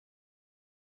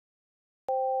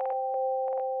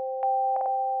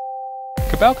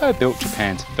Kobelco built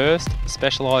Japan's first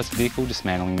specialised vehicle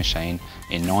dismantling machine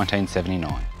in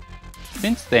 1979.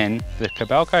 Since then, the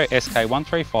Kobelco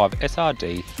SK135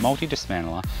 SRD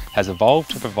multi-dismantler has evolved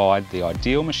to provide the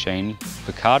ideal machine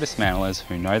for car dismantlers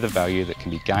who know the value that can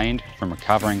be gained from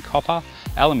recovering copper,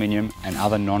 aluminium and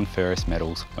other non-ferrous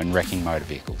metals when wrecking motor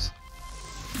vehicles.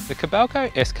 The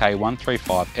Kobelco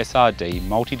SK135 SRD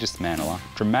multi-dismantler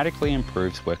dramatically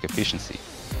improves work efficiency.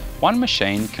 One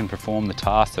machine can perform the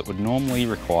tasks that would normally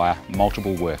require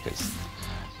multiple workers.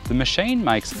 The machine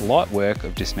makes light work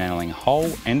of dismantling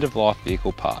whole end-of-life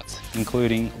vehicle parts,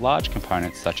 including large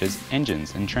components such as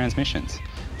engines and transmissions,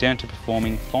 down to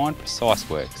performing fine precise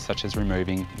work such as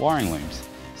removing wiring looms,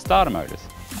 starter motors,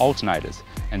 alternators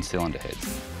and cylinder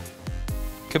heads.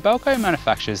 Kobelco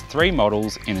manufactures 3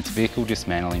 models in its vehicle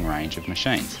dismantling range of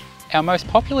machines. Our most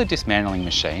popular dismantling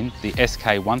machine, the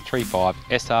SK135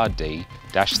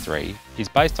 SRD-3, is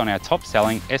based on our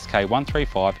top-selling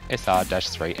SK135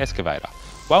 SR-3 excavator,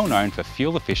 well known for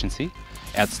fuel efficiency,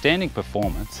 outstanding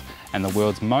performance, and the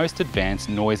world's most advanced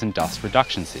noise and dust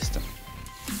reduction system.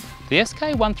 The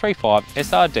SK135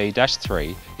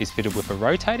 SRD-3 is fitted with a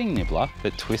rotating nibbler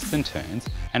that twists and turns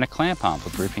and a clamp arm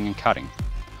for gripping and cutting.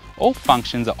 All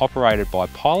functions are operated by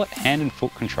pilot hand and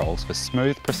foot controls for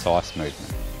smooth, precise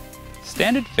movement.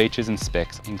 Standard features and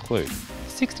specs include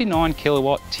 69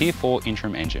 kW Tier 4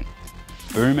 interim engine,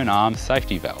 boom and arm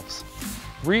safety valves,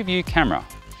 rear view camera,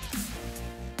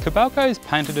 Kobelco's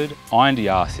patented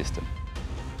INDR system,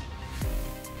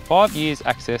 5 years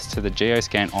access to the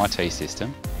GeoScan IT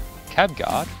system, cab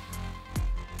guard,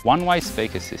 one-way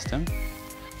speaker system,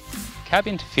 cab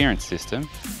interference system,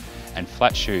 and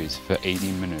flat shoes for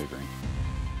easy manoeuvring.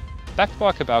 Backed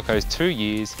by Kobelco's 2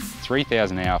 years,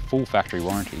 3,000 hour full factory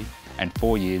warranty and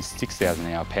 4 years, 6,000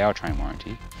 hour powertrain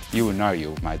warranty, you will know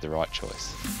you've made the right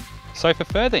choice. So for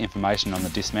further information on the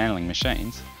dismantling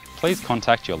machines, please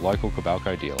contact your local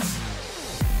Kobelco dealer.